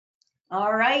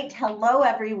All right. Hello,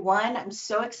 everyone. I'm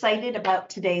so excited about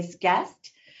today's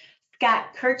guest. Scott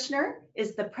Kirchner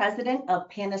is the president of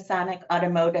Panasonic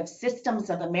Automotive Systems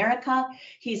of America.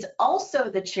 He's also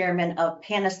the chairman of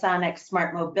Panasonic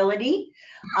Smart Mobility.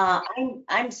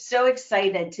 I'm so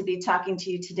excited to be talking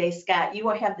to you today, Scott. You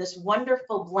have this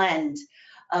wonderful blend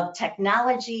of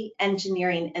technology,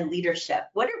 engineering, and leadership.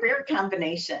 What a rare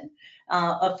combination.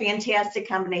 A fantastic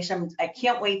combination. I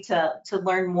can't wait to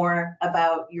learn more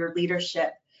about your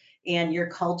leadership and your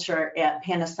culture at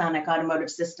Panasonic Automotive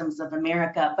Systems of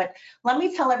America. But let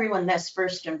me tell everyone this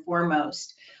first and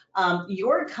foremost.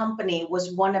 Your company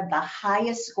was one of the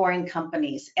highest scoring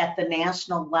companies at the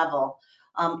national level.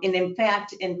 And in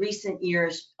fact, in recent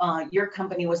years, your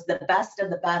company was the best of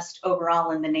the best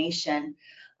overall in the nation.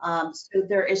 So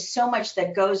there is so much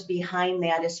that goes behind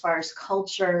that as far as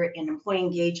culture and employee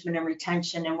engagement and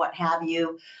retention and what have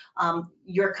you.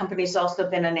 Your company's also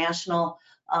been a national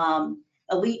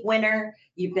elite winner.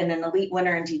 You've been an elite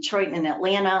winner in Detroit and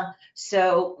Atlanta.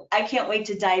 So I can't wait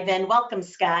to dive in. Welcome,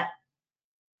 Scott.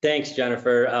 Thanks,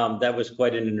 Jennifer. That was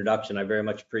quite an introduction. I very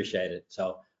much appreciate it.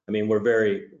 So, I mean, we're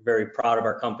very, very proud of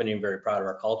our company and very proud of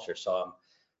our culture. So I'm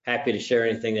happy to share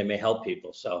anything that may help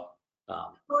people. So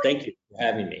thank you for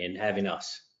having me and having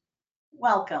us.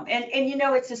 Welcome. And you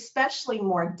know, it's especially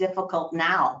more difficult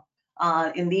now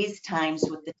in these times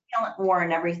with the talent war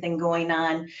and everything going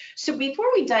on. So before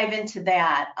we dive into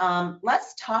that,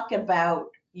 let's talk about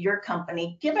your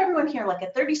company. Give everyone here like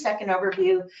a 30-second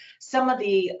overview, some of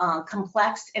the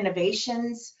complex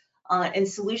innovations and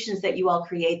solutions that you all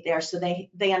create there so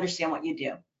they understand what you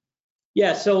do.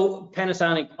 Yeah, so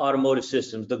Panasonic Automotive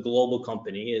Systems, the global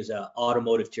company, is an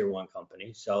automotive tier one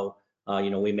company. So,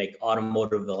 we make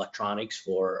automotive electronics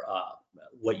for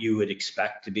what you would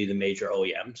expect to be the major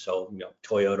OEM. So,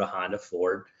 Toyota, Honda,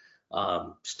 Ford,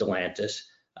 Stellantis.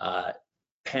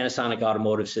 Panasonic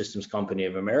Automotive Systems Company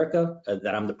of America,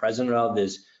 that I'm the president of,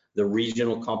 is the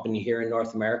regional company here in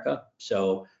North America.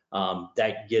 So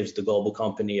that gives the global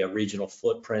company a regional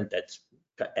footprint that's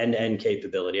end-to-end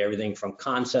capability, everything from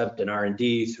concept and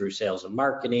R&D through sales and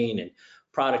marketing and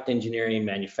product engineering,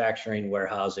 manufacturing,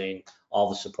 warehousing, all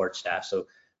the support staff. So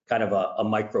kind of a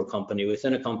micro company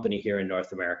within a company here in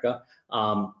North America.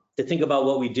 To think about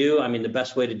what we do, I mean, the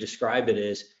best way to describe it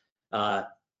is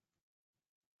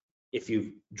if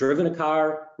you've driven a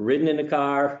car, ridden in a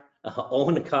car,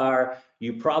 own a car,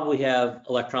 you probably have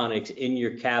electronics in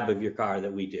your cab of your car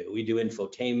that we do. We do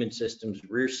infotainment systems,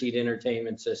 rear seat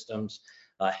entertainment systems,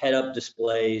 head-up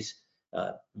displays,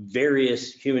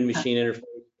 various human-machine interface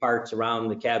parts around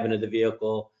the cabin of the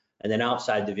vehicle. And then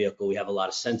outside the vehicle, we have a lot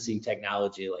of sensing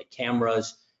technology like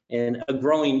cameras and a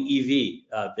growing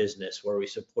EV business where we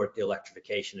support the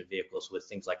electrification of vehicles with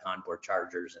things like onboard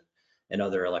chargers and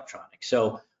other electronics.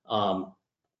 So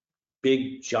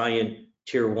big, giant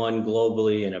tier one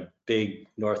globally and a big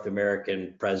North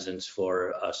American presence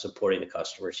for supporting the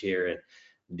customers here and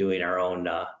doing our own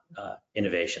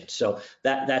innovations. So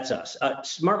that's us.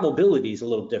 Smart mobility is a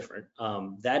little different.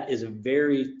 That is a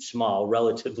very small,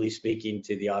 relatively speaking,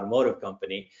 to the automotive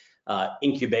company,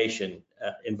 incubation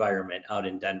environment out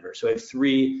in Denver. So we have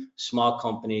 3 small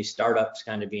companies, startups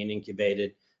kind of being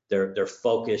incubated. They're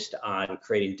focused on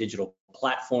creating digital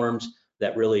platforms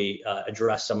that really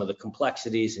address some of the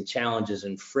complexities and challenges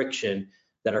and friction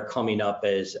that are coming up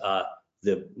as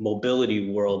the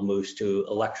mobility world moves to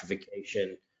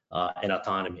electrification and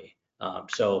autonomy.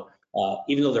 So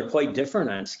even though they're quite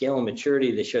different on scale and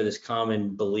maturity, they share this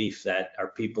common belief that our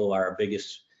people are our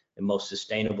biggest and most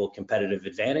sustainable competitive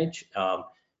advantage,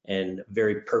 and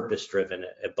very purpose-driven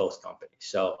at both companies.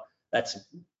 So that's a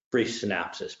brief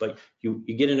synopsis. But you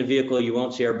get in a vehicle, you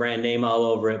won't see our brand name all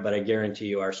over it, but I guarantee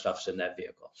you our stuff's in that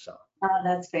vehicle. So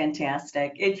that's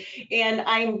fantastic. And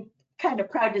I'm kind of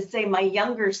proud to say my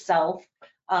younger self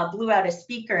blew out a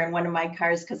speaker in one of my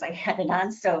cars because I had it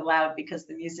on so loud because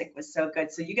the music was so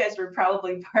good. So you guys were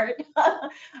probably part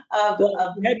of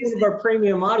our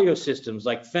premium audio systems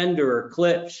like Fender or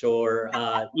Klipsch or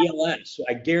ELS.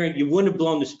 I guarantee you wouldn't have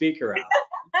blown the speaker out.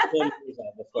 A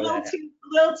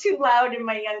little too loud in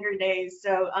my younger days.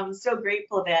 So I'm so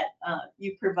grateful that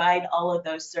you provide all of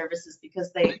those services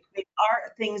because they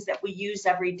are things that we use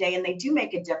every day and they do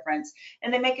make a difference,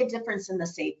 and they make a difference in the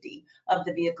safety of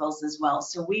the vehicles as well.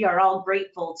 So we are all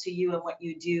grateful to you and what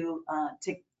you do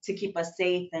to keep us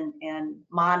safe and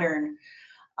modern.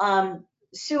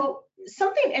 So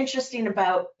something interesting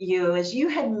about you is you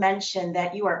had mentioned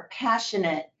that you are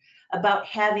passionate about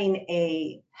having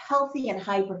a healthy and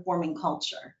high performing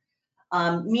culture.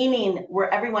 meaning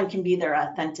where everyone can be their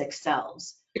authentic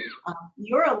selves.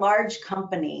 You're a large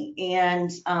company,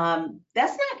 and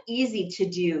that's not easy to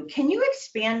do. Can you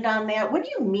expand on that? What do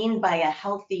you mean by a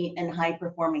healthy and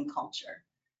high-performing culture?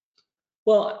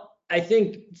 Well, I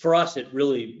think for us, it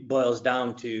really boils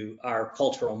down to our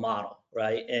cultural model,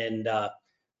 right? And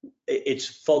it's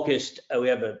focused, we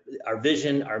have our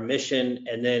vision, our mission,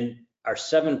 and then our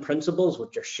 7 principles,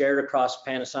 which are shared across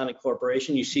Panasonic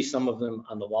Corporation. You see some of them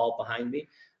on the wall behind me.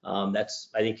 I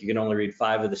think you can only read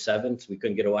 5 of the 7, so we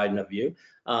couldn't get a wide enough view.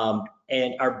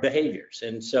 And our behaviors.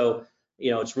 And so,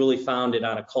 it's really founded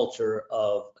on a culture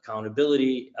of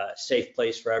accountability, a safe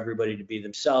place for everybody to be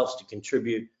themselves, to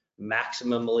contribute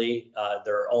maximally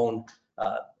their own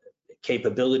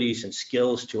capabilities and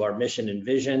skills to our mission and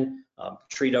vision,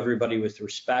 treat everybody with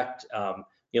respect.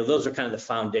 Those are kind of the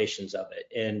foundations of it.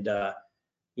 And,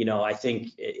 I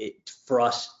think for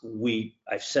us,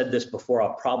 I've said this before,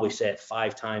 I'll probably say it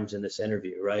 5 times in this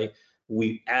interview, right?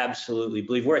 We absolutely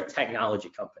believe we're a technology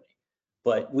company,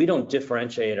 but we don't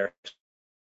differentiate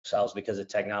ourselves because of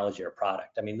technology or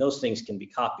product. I mean, those things can be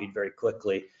copied very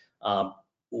quickly.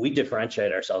 We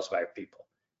differentiate ourselves by our people,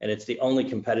 and it's the only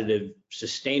competitive,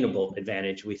 sustainable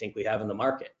advantage we think we have in the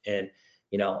market. And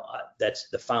that's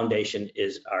the foundation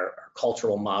is our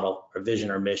cultural model, our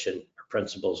vision, our mission, our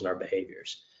principles, and our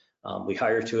behaviors. We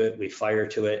hire to it, we fire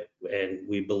to it, and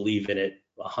we believe in it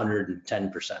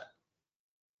 110%.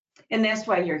 And that's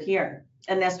why you're here.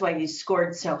 And that's why you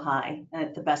scored so high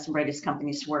at the best and brightest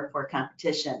companies to work for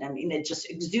competition. I mean, it just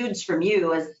exudes from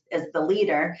you as the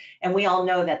leader, and we all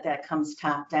know that comes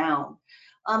top down.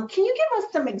 Can you give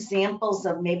us some examples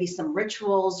of maybe some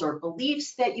rituals or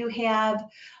beliefs that you have?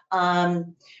 If I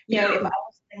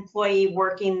was an employee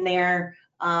working there,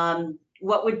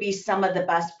 what would be some of the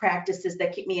best practices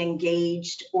that keep me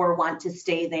engaged or want to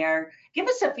stay there? Give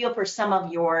us a feel for some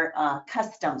of your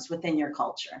customs within your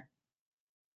culture.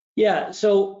 Yeah,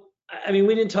 so I mean,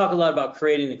 we didn't talk a lot about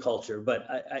creating the culture, but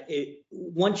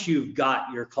once you've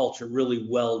got your culture really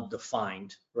well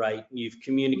defined, right? You've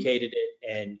communicated it,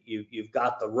 and you've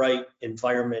got the right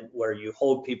environment where you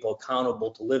hold people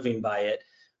accountable to living by it.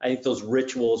 I think those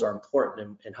rituals are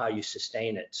important in how you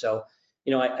sustain it. So,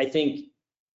 I think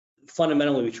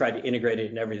fundamentally we try to integrate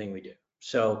it in everything we do.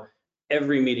 So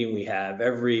every meeting we have,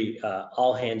 every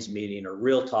all hands meeting or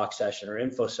real talk session or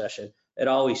info session, it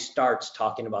always starts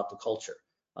talking about the culture.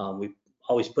 We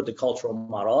always put the cultural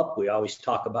model up. We always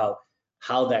talk about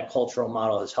how that cultural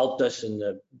model has helped us in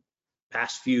the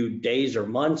past few days or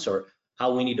months, or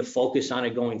how we need to focus on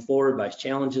it going forward by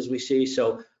challenges we see.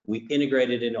 So we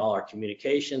integrate it into all our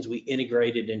communications. We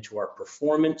integrate it into our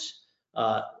performance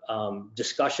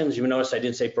discussions. You notice I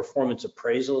didn't say performance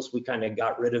appraisals. We kind of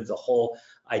got rid of the whole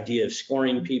idea of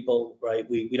scoring people, right?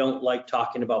 We don't like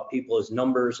talking about people as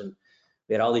numbers, and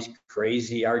we had all these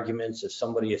crazy arguments of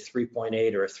somebody a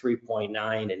 3.8 or a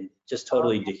 3.9, and just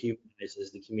totally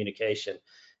dehumanizes the communication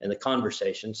and the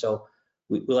conversation. So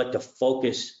we like to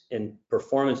focus in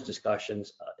performance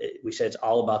discussions. We say it's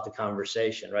all about the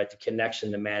conversation, right? The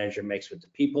connection the manager makes with the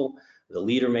people, the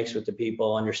leader makes with the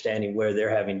people, understanding where they're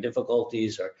having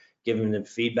difficulties or giving them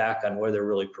feedback on where they're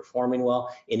really performing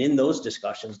well. And in those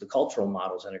discussions, the cultural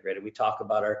model is integrated. We talk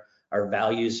about our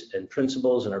values and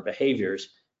principles and our behaviors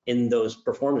in those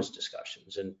performance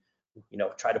discussions, and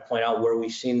try to point out where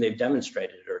we've seen they've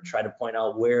demonstrated it, or try to point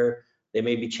out where they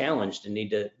may be challenged and need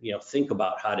to think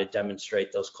about how to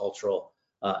demonstrate those cultural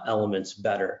elements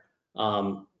better.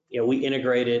 We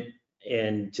integrate it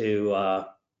into our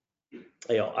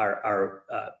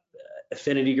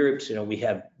affinity groups. We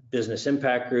have business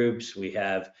impact groups, we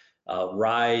have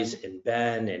Rise and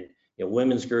Ben, and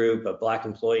women's group, a Black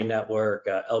Employee Network,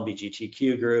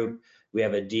 LGBTQ group. We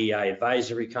have a DEI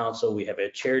advisory council. We have a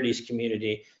charities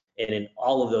community, and in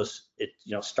all of those, it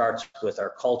starts with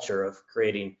our culture of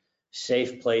creating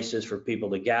safe places for people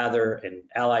to gather and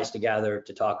allies to gather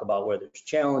to talk about where there's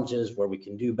challenges, where we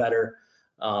can do better.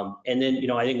 And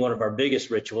then, I think one of our biggest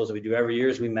rituals that we do every year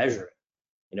is we measure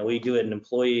it. We do an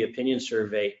employee opinion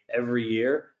survey every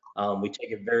year. We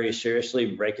take it very seriously,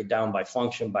 break it down by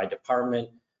function, by department.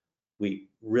 We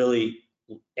really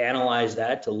analyze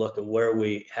that to look at where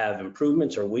we have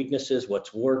improvements or weaknesses,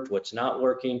 what's worked, what's not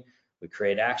working. We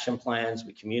create action plans.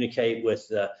 We communicate with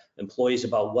the employees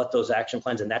about what those action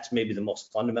plans, and that's maybe the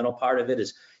most fundamental part of it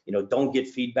is, don't get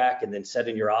feedback and then sit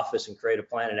in your office and create a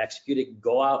plan and execute it.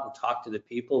 Go out and talk to the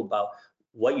people about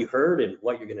what you heard and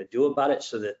what you're going to do about it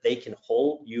so that they can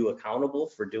hold you accountable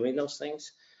for doing those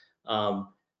things.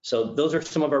 So those are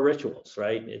some of our rituals,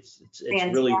 right? It's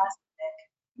really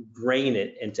ingrain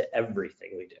it into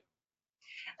everything we do.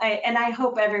 And I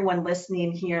hope everyone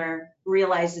listening here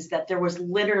realizes that there was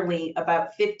literally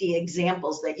about 50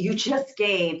 examples that you just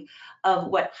gave of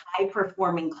what high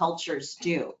performing cultures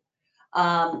do.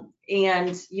 And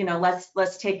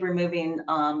let's take removing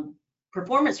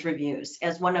performance reviews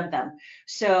as one of them.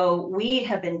 So we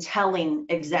have been telling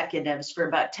executives for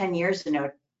about 10 years,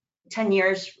 10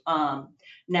 years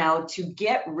now, to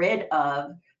get rid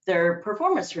of their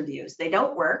performance reviews. They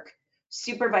don't work.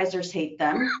 Supervisors hate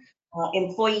them.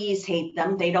 Employees hate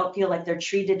them. They don't feel like they're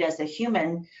treated as a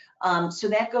human. So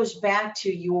that goes back to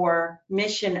your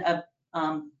mission of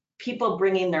people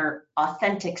bringing their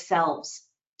authentic selves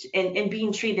and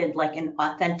being treated like an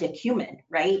authentic human,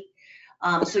 right?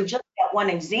 So just that one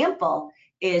example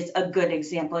is a good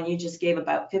example, and you just gave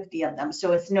about 50 of them.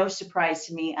 So it's no surprise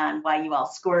to me on why you all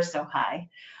score so high.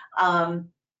 All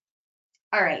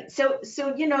right, so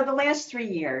the last 3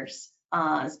 years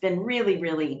has been really,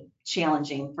 really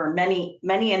challenging for many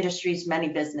industries, many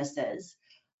businesses.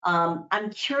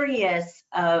 I'm curious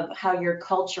of how your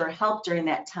culture helped during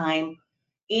that time,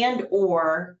 and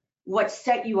or what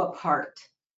set you apart.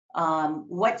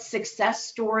 What success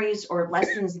stories or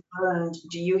lessons learned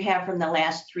do you have from the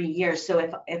last 3 years?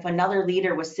 So if another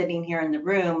leader was sitting here in the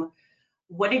room,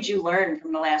 what did you learn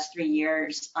from the last 3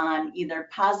 years on either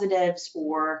positives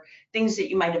or things that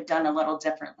you might have done a little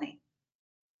differently?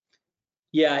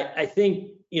 Yeah, I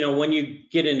think, when you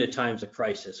get into times of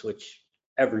crisis, which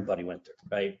everybody went through,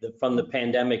 right? From the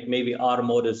pandemic, maybe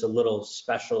automotive's a little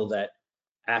special that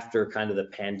after kind of the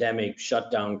pandemic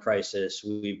shutdown crisis,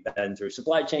 we've been through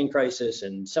supply chain crisis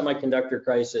and semiconductor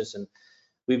crisis, and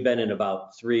we've been in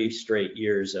about 3 straight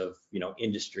years of,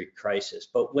 industry crisis.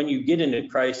 But when you get into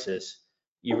crisis,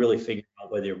 you really figure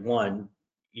out whether, one,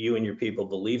 you and your people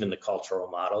believe in the cultural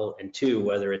model, and two,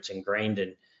 whether it's ingrained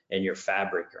in your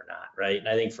fabric or not, right? And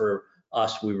I think for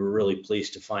us, we were really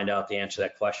pleased to find out the answer to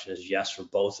that question is yes for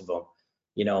both of them.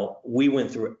 We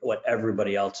went through what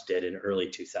everybody else did in early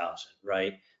 2000,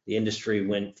 right? The industry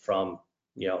went from,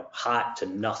 hot to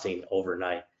nothing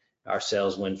overnight. Our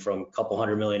sales went from a couple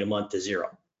 $100 million a month to zero.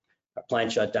 Our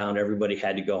plant shut down, everybody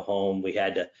had to go home. We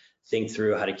had to think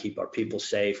through how to keep our people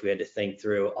safe. We had to think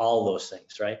through all those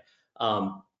things, right?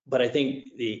 But I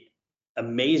think the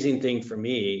amazing thing for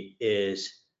me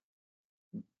is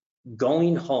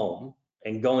going home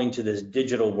and going to this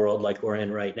digital world like we're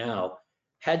in right now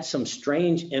had some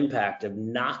strange impact of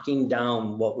knocking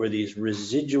down what were these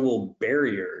residual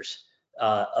barriers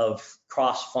of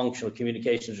cross-functional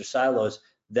communications or silos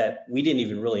that we didn't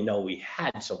even really know we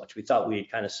had so much. We thought we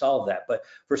had kind of solved that, but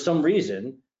for some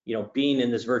reason, being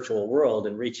in this virtual world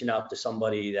and reaching out to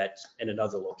somebody that's in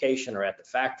another location or at the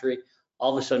factory,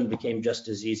 all of a sudden became just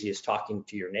as easy as talking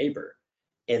to your neighbor.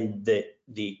 And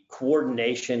the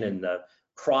coordination and the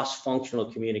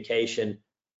cross-functional communication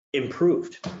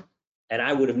improved. And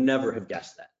I would have never have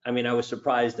guessed that. I mean, I was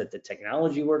surprised that the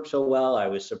technology worked so well. I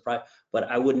was surprised, but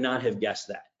I would not have guessed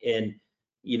that. And,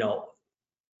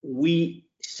 we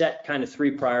set kind of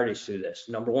 3 priorities through this.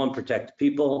 Number 1, protect the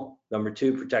people. Number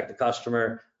 2, protect the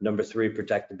customer. Number 3,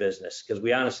 protect the business. Because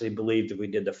we honestly believed if we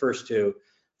did the first 2,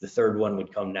 the third one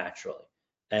would come naturally.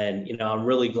 And, I'm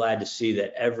really glad to see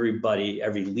that everybody,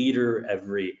 every leader,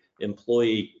 every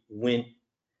employee went,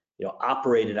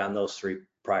 operated on those 3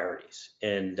 priorities.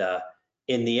 And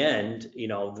in the end,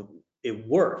 it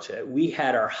worked. We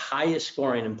had our highest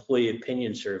scoring employee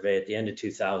opinion survey at the end of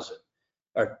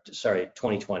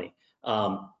 2020,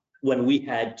 when we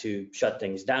had to shut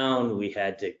things down, we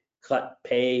had to cut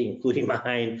pay, including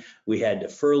mine. We had to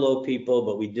furlough people,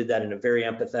 but we did that in a very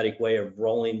empathetic way of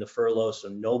rolling the furlough so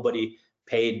nobody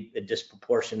paid a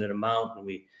disproportionate amount. And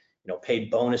we, paid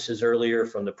bonuses earlier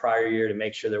from the prior year to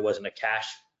make sure there wasn't a cash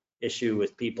issue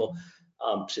with people.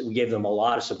 So we gave them a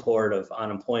lot of support of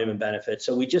unemployment benefits.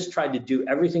 So we just tried to do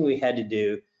everything we had to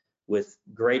do with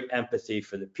great empathy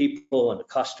for the people and the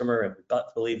customer, and we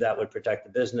believe that would protect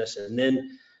the business. And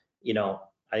then, I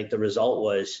think the result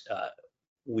was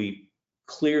we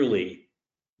clearly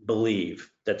believe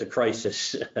that the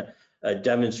crisis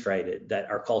demonstrated that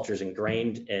our culture is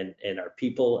ingrained in our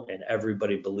people, and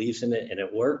everybody believes in it, and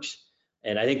it works.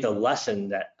 And I think the lesson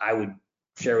that I would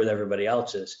share with everybody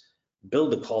else is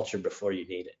build the culture before you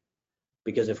need it.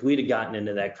 Because if we'd have gotten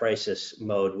into that crisis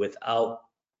mode without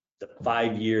the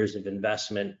 5 years of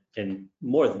investment, and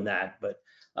more than that, but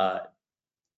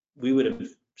we would have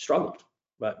struggled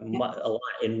a lot.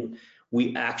 And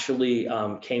we actually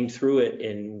came through it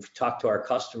and talked to our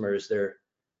customers.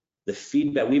 The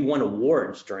feedback, we won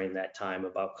awards during that time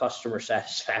about customer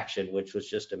satisfaction, which was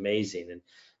just amazing. And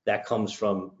that comes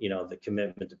from, the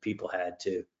commitment that people had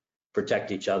to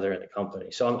protect each other in the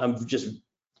company. So I'm just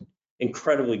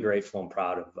incredibly grateful and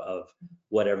proud of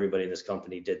what everybody in this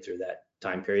company did through that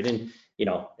time period. And, you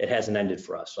know, it hasn't ended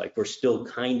for us. Like, we're still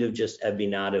kind of just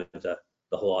ebbing out of the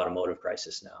whole automotive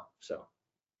crisis now. So.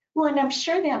 Well, and I'm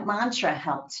sure that mantra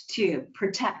helped too.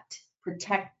 Protect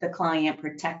the client,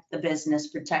 protect the business,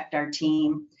 protect our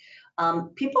team.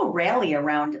 People rally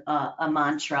around a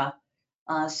mantra.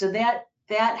 So that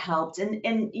helped.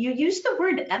 And you used the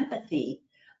word empathy.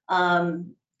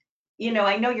 You know,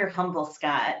 I know you're humble,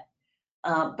 Scott,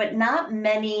 but not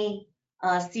many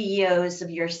CEOs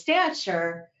of your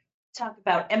stature talk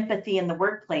about empathy in the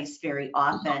workplace very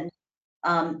often.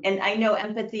 And I know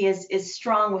empathy is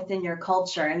strong within your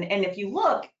culture. And if you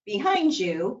look behind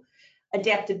you,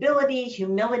 adaptability,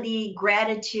 humility,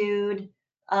 gratitude,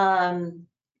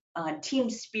 team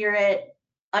spirit,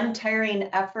 untiring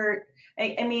effort.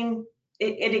 I mean,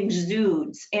 it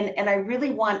exudes. And I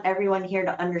really want everyone here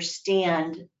to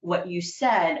understand what you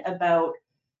said about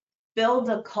build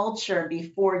a culture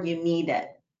before you need it.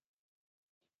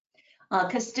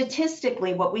 Because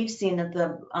statistically, what we've seen at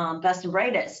the Best and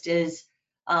Brightest is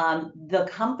the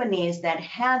companies that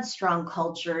had strong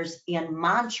cultures and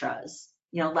mantras,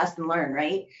 you know, lesson learned,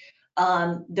 right?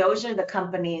 Those are the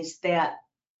companies that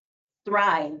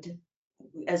thrived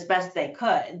as best they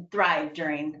could, thrive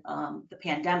during the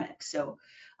pandemic. So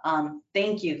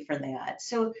thank you for that.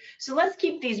 So let's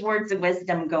keep these words of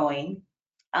wisdom going.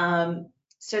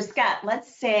 So Scott,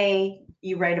 let's say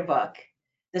you write a book.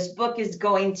 This book is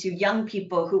going to young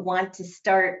people who want to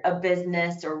start a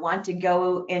business or want to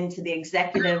go into the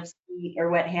executive seat or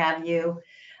what have you.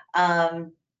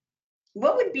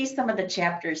 What would be some of the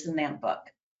chapters in that book?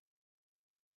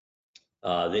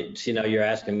 You know, you're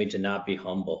asking me to not be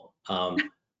humble. I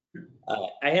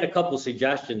had a couple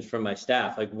suggestions from my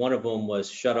staff. Like, one of them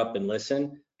was shut up and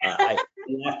listen. I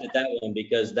laughed at that one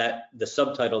because the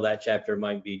subtitle of that chapter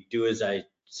might be do as I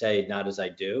say, not as I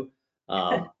do.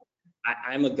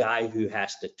 I'm a guy who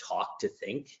has to talk to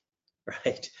think,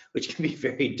 right? Which can be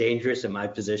very dangerous in my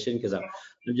position because I'm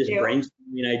just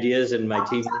brainstorming ideas and my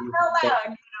team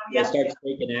starts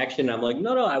taking action. I'm like,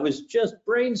 no, I was just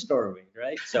brainstorming,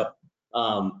 right? So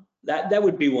that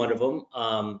would be one of them.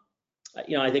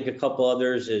 You know, I think a couple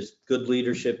others is good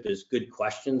leadership is good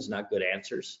questions, not good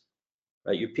answers,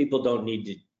 right? Your people don't need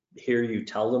to hear you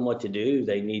tell them what to do.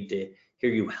 They need to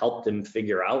hear you help them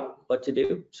figure out what to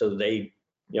do so they,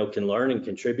 you know, can learn and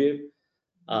contribute.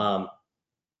 I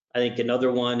think another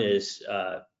one is,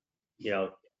 you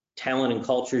know, talent and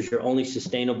culture is your only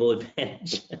sustainable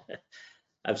advantage.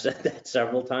 I've said that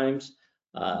several times.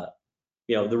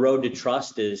 You know, the road to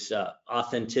trust is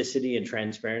authenticity and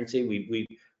transparency.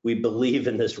 We believe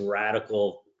in this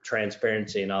radical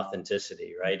transparency and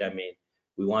authenticity, right? I mean,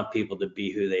 we want people to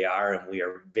be who they are, and we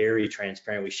are very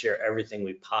transparent. We share everything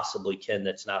we possibly can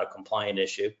that's not a compliance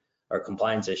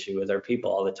issue with our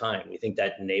people all the time. We think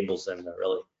that enables them to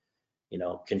really, you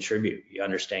know, contribute. You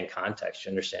understand context, you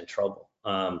understand trouble.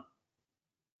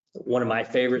 One of my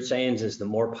favorite sayings is the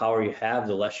more power you have,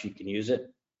 the less you can use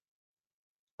it.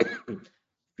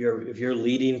 If you're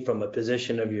leading from a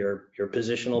position of your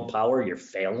positional power, you're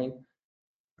failing,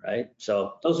 right?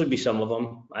 So those would be some of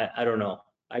them. I don't know.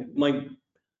 I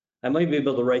might be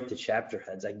able to write the chapter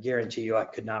heads. I guarantee you I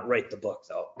could not write the book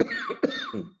though.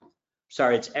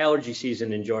 Sorry, it's allergy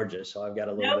season in Georgia, so I've got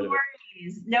a little bit of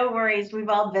it. No worries. We've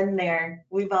all been there.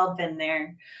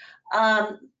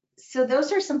 So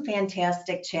those are some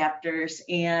fantastic chapters.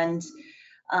 And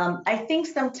I think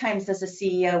sometimes as a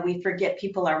CEO, we forget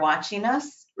people are watching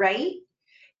us, right?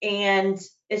 And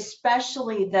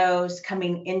especially those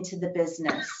coming into the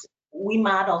business, we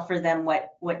model for them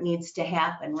what needs to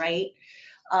happen, right?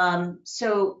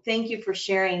 So thank you for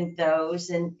sharing those.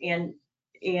 And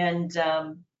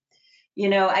you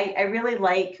know, I really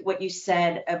like what you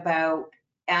said about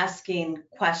asking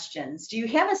questions. Do you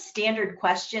have a standard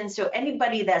question? So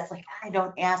anybody that's like, I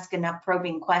don't ask enough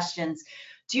probing questions,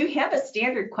 do you have a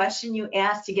standard question you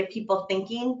ask to get people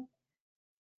thinking?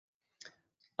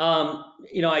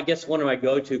 You know, I guess one of my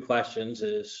go-to questions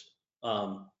is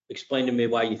explain to me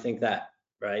why you think that,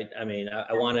 right? I mean,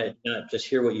 I want to not just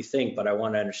hear what you think, but I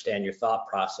want to understand your thought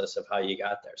process of how you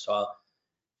got there. So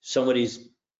somebody's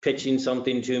pitching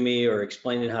something to me or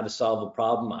explaining how to solve a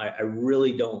problem, I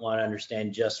really don't want to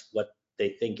understand just what they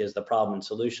think is the problem and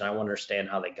solution. I want to understand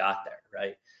how they got there,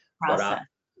 right? What options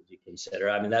did you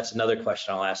consider? I mean, that's another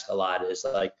question I'll ask a lot is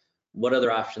like, what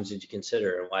other options did you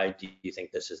consider and why do you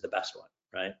think this is the best one,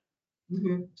 right?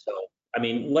 Mm-hmm. So, I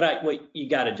mean, what you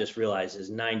got to just realize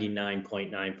is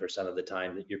 99.9% of the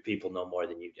time that your people know more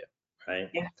than you do, right?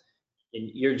 Yeah. And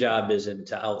your job isn't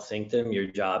to outthink them. Your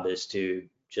job is to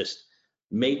just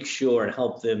make sure and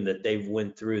help them that they've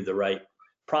went through the right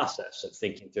process of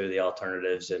thinking through the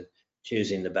alternatives and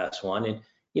choosing the best one. And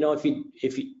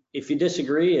if you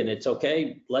disagree, and it's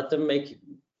okay, let them make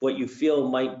what you feel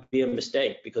might be a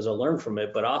mistake, because they'll learn from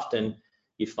it. But often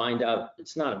you find out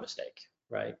it's not a mistake,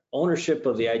 right? Ownership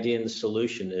of the idea and the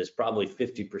solution is probably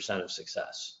 50% of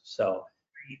success. So,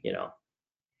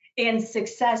 And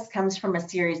success comes from a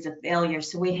series of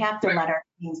failures. So we have to let our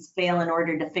teams fail in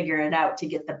order to figure it out to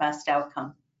get the best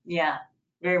outcome. Yeah,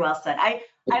 very well said. I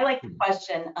like the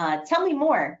question. Tell me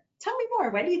more. Tell me more.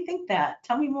 Why do you think that?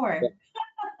 Tell me more.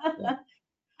 Yeah.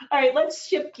 All right, let's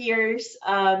shift gears.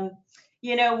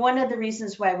 One of the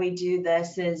reasons why we do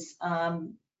this is,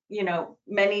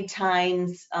 many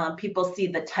times people see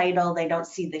the title, they don't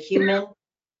see the human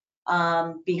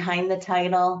behind the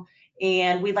title.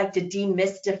 And we like to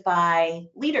demystify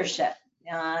leadership.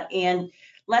 And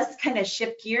let's kind of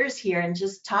shift gears here and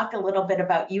just talk a little bit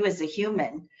about you as a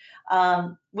human.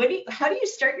 How do you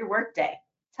start your workday?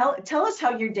 Tell us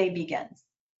how your day begins.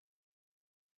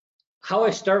 How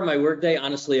I start my workday,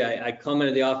 honestly, I come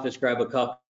into the office, grab a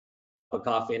cup of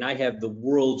coffee, and I have the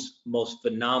world's most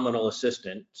phenomenal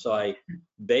assistant. So I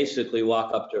basically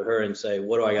walk up to her and say,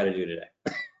 what do I got to do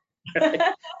today?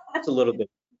 It's a little bit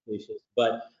facetious,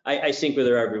 but I sync with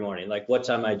her every morning. Like, what's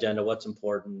on my agenda? What's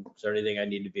important? Is there anything I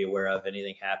need to be aware of?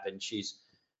 Anything happened? She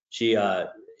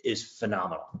is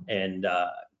phenomenal, and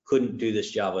couldn't do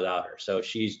this job without her. So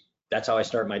that's how I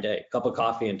start my day. Cup of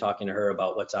coffee and talking to her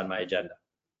about what's on my agenda.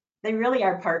 They really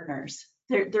are partners.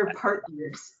 They're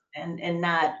partners and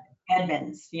not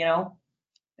admins,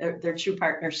 They're true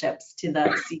partnerships to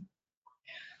the C.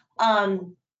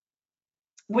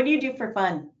 What do you do for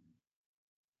fun?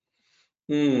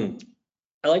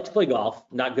 I like to play golf.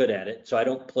 Not good at it, so I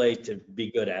don't play to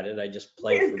be good at it. I just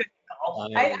play You're for good at golf.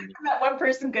 fun. I haven't met one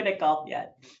person good at golf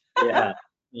yet. Yeah.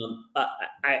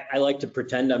 I like to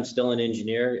pretend I'm still an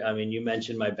engineer. I mean, you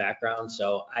mentioned my background,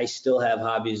 so I still have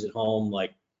hobbies at home.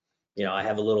 Like, I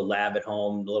have a little lab at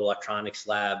home, a little electronics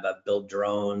lab. I build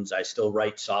drones. I still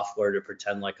write software to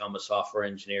pretend like I'm a software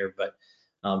engineer, but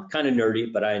kind of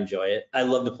nerdy, but I enjoy it. I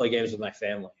love to play games with my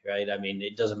family, right? I mean,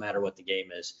 it doesn't matter what the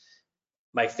game is.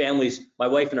 My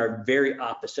wife and I are very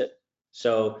opposite.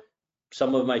 So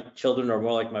some of my children are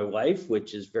more like my wife,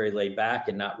 which is very laid back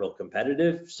and not real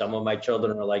competitive. Some of my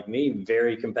children are like me,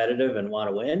 very competitive and want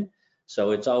to win.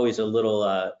 So it's always a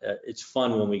little, it's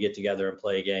fun when we get together and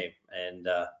play a game. And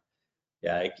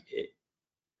yeah,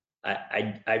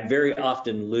 I very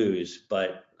often lose,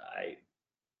 but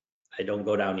I don't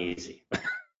go down easy.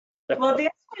 Well, that's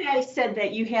why I said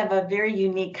that you have a very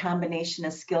unique combination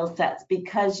of skill sets,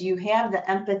 because you have the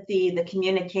empathy, the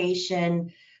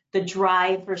communication, the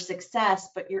drive for success,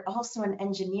 but you're also an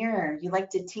engineer. You like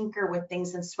to tinker with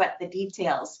things and sweat the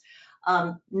details.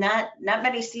 Not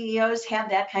many CEOs have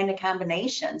that kind of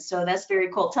combination, so that's very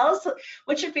cool. Tell us,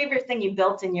 what's your favorite thing you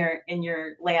built in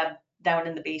your lab down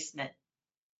in the basement?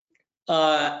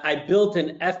 I built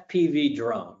an FPV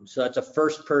drone. So that's a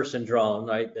first person drone,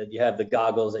 right? That you have the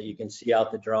goggles that you can see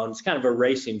out the drone. It's kind of a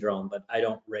racing drone, but I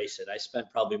don't race it. I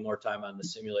spent probably more time on the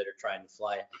simulator trying to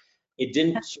fly it. It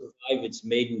didn't survive its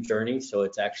maiden journey, so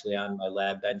it's actually on my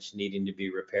lab bench needing to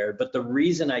be repaired. But the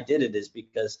reason I did it is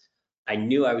because I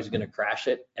knew I was going to crash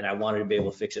it and I wanted to be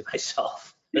able to fix it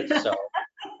myself. So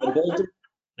I built it,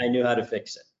 I knew how to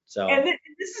fix it. So, and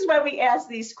this is why we ask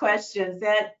these questions.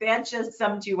 That just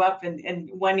summed you up in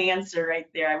one answer right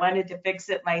there. I wanted to fix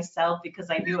it myself because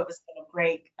I knew it was going to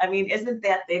break. I mean, isn't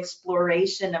that the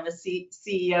exploration of a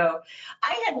CEO?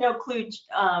 I had no clue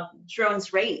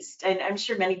drones raced, and I'm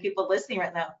sure many people listening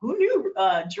right now, who knew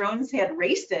drones had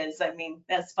races? I mean,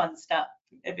 that's fun stuff.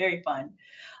 Very fun.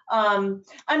 On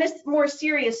a more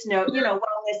serious note,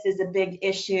 wellness is a big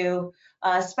issue,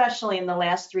 especially in the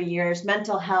last 3 years.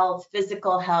 Mental health,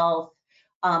 physical health,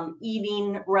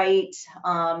 eating right.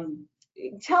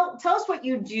 Tell us what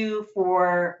you do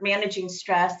for managing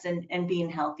stress and being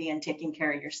healthy and taking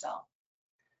care of yourself.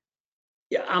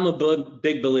 yeah, I'm a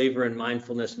big believer in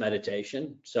mindfulness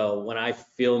meditation. So when I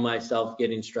feel myself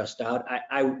getting stressed out,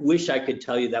 I wish I could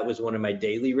tell you that was one of my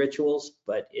daily rituals,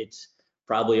 but it's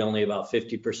probably only about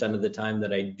 50% of the time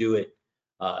that I do it,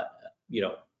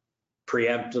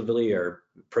 preemptively or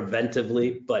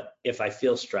preventively. But if I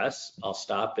feel stress, I'll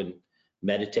stop and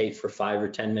meditate for 5 or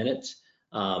 10 minutes.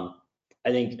 I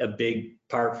think a big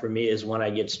part for me is when I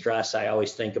get stressed, I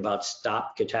always think about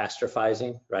stop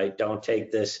catastrophizing, right? Don't take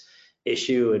this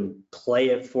issue and play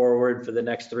it forward for the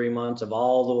next 3 months of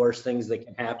all the worst things that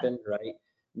can happen, right?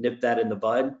 Nip that in the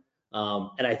bud.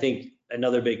 And I think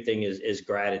another big thing is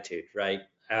gratitude, right?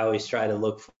 I always try to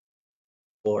look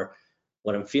for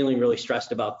when I'm feeling really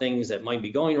stressed about things that might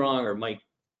be going wrong or might,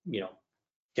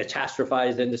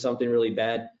 catastrophize into something really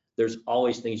bad, there's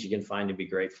always things you can find to be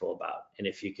grateful about. And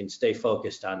if you can stay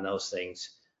focused on those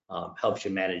things, helps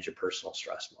you manage your personal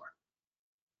stress more.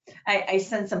 I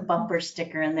sent some bumper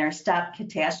sticker in there. Stop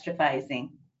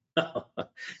catastrophizing. Doom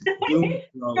Go get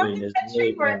scrolling is that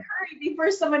really tree work, bad. hurry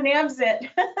before someone nabs it.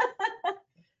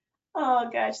 Oh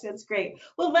gosh, that's great.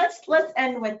 Well, let's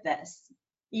end with this.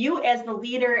 You as the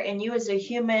leader and you as a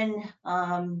human,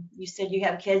 you said you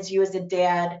have kids, you as a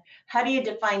dad, how do you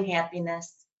define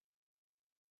happiness?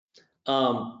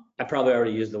 I probably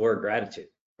already used the word gratitude,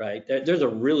 right? There's a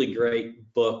really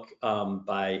great book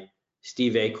by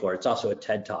Steve Acor. It's also a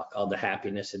TED Talk called The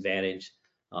Happiness Advantage.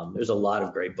 There's a lot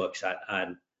of great books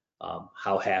on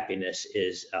how happiness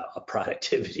is a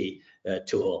productivity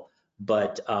tool,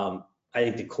 but I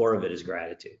think the core of it is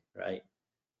gratitude, right?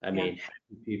 I mean,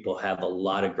 happy people have a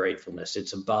lot of gratefulness.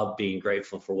 It's about being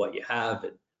grateful for what you have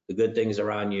and the good things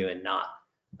around you, and not,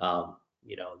 the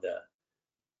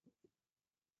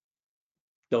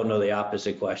don't know the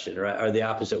opposite question, right? Or the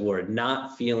opposite word,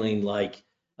 not feeling like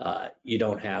you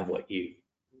don't have what you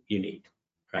need,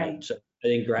 right? Right. So I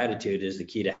think gratitude is the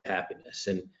key to happiness.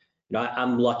 And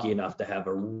I'm lucky enough to have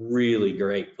a really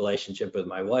great relationship with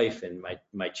my wife and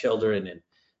my children. And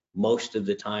most of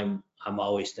the time, I'm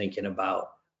always thinking about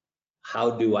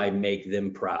how do I make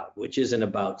them proud, which isn't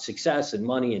about success and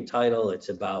money and title. It's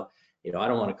about, I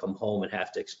don't want to come home and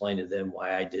have to explain to them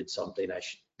why I did something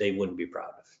they wouldn't be proud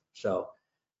of. So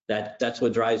that's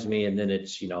what drives me. And then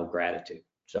it's, gratitude.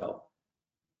 So.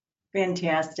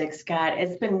 Fantastic, Scott.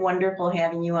 It's been wonderful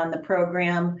having you on the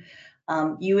program.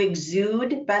 You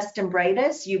exude best and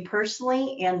brightest, you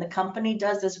personally, and the company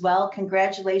does as well.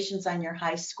 Congratulations on your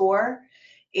high score,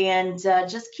 and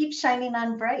just keep shining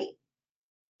on bright.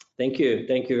 Thank you.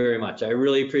 Thank you very much. I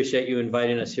really appreciate you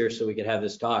inviting us here so we could have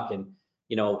this talk. And,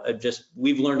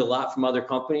 we've learned a lot from other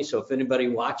companies. So if anybody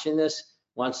watching this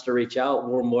wants to reach out,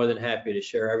 we're more than happy to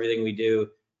share everything we do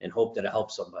and hope that it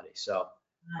helps somebody. So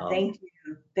thank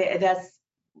you. That's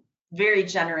very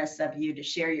generous of you to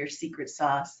share your secret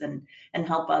sauce and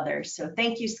help others. So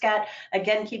thank you, Scott.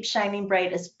 Again, keep shining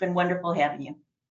bright. It's been wonderful having you.